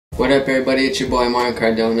What up everybody, it's your boy Marten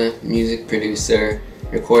Cardona, music producer,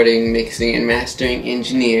 recording, mixing, and mastering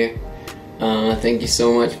engineer. Thank you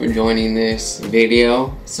so much for joining this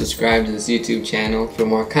video. Subscribe to this YouTube channel for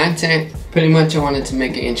more content. Pretty much I wanted to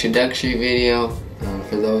make an introductory video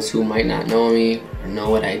for those who might not know me or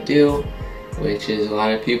know what I do, which is a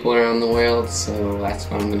lot of people around the world, so that's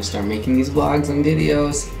why I'm going to start making these vlogs and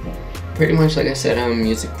videos. Pretty much, like I said, I'm a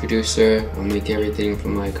music producer. I make everything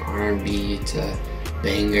from like R&B to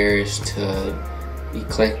bangers to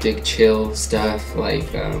eclectic chill stuff like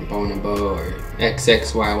Bonobo or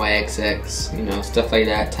XXYYXX, you know, stuff like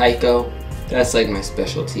that. Taiko, that's like my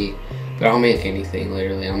specialty. But I'll make anything,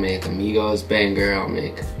 literally. I'll make Amigos banger, I'll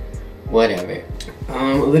make whatever.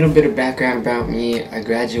 A little bit of background about me. I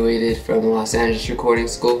graduated from the Los Angeles Recording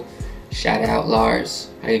School. Shout out Lars.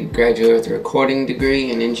 I graduated with a recording degree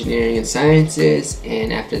in engineering and sciences,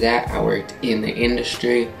 and after that I worked in the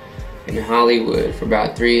industry in Hollywood for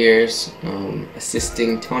about 3 years,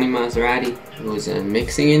 assisting Tony Maserati, who was a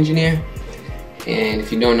mixing engineer. And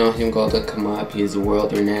if you don't know him, go look him up. He's a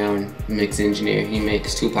world-renowned mix engineer. He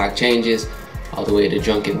makes Tupac Changes all the way to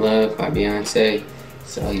Drunken Love by Beyonce.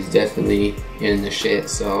 So he's definitely in the shit.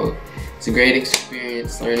 So it's a great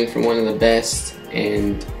experience learning from one of the best,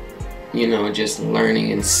 and you know, just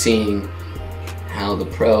learning and seeing how the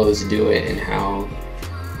pros do it and how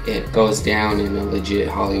it goes down in a legit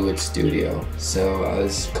Hollywood studio. So I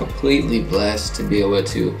was completely blessed to be able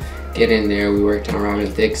to get in there. We worked on Robin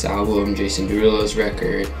Thicke's album, Jason Derulo's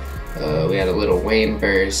record. We had a Lil Wayne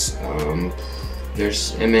verse.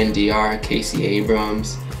 There's MNDR, Casey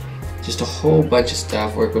Abrams, just a whole bunch of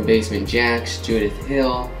stuff. Worked with Basement Jaxx, Judith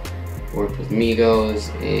Hill, worked with Migos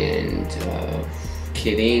and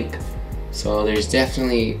Kid Ink. So there's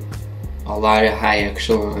definitely a lot of high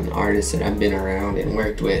echelon artists that I've been around and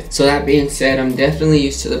worked with. So that being said, I'm definitely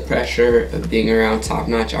used to the pressure of being around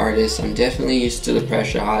top-notch artists. I'm definitely used to the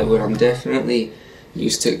pressure of Hollywood. I'm definitely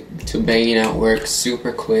used to banging out work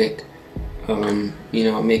super quick. You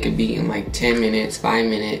know, make a beat in like 10 minutes, 5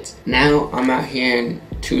 minutes. Now I'm out here in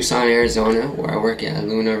Tucson, Arizona, where I work at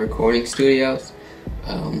Luna Recording Studios.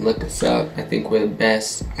 Look us up. I think we're the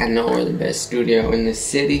best. I know we're the best studio in this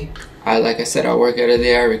city. Like I said, I work out of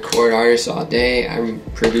there. I record artists all day. I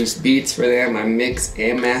produce beats for them. I mix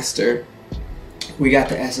and master. We got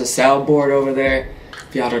the SSL board over there.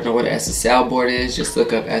 If y'all don't know what an SSL board is, just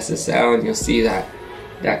look up SSL and you'll see that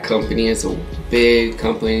that company is a big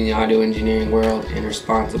company in the audio engineering world and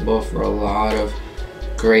responsible for a lot of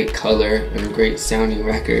great color and great sounding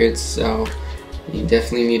records. So you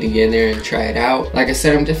definitely need to get in there and try it out. Like I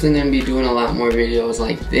said, I'm definitely going to be doing a lot more videos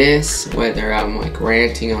like this, whether I'm like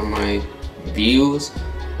ranting on my views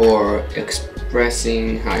or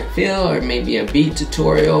expressing how I feel, or maybe a beat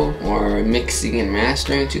tutorial or mixing and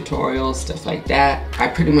mastering tutorials, stuff like that. I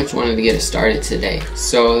pretty much wanted to get it started today.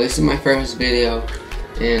 So this is my first video,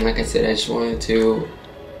 and like I said, I just wanted to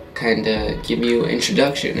kind of give you an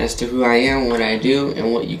introduction as to who I am, what I do,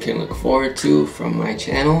 and what you can look forward to from my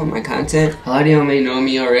channel and my content. A lot of y'all may know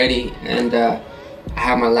me already, and I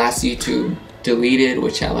have my last YouTube deleted,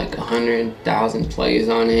 which had like 100,000 plays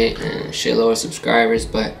on it and a shitload of subscribers,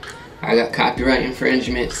 but I got copyright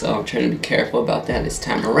infringement, so I'm trying to be careful about that this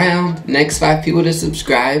time around. Next 5 people to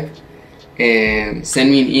subscribe and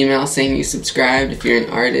send me an email saying you subscribed. If you're an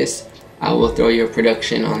artist, I will throw your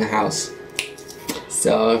production on the house.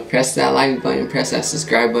 So press that like button, press that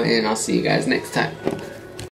subscribe button, and I'll see you guys next time.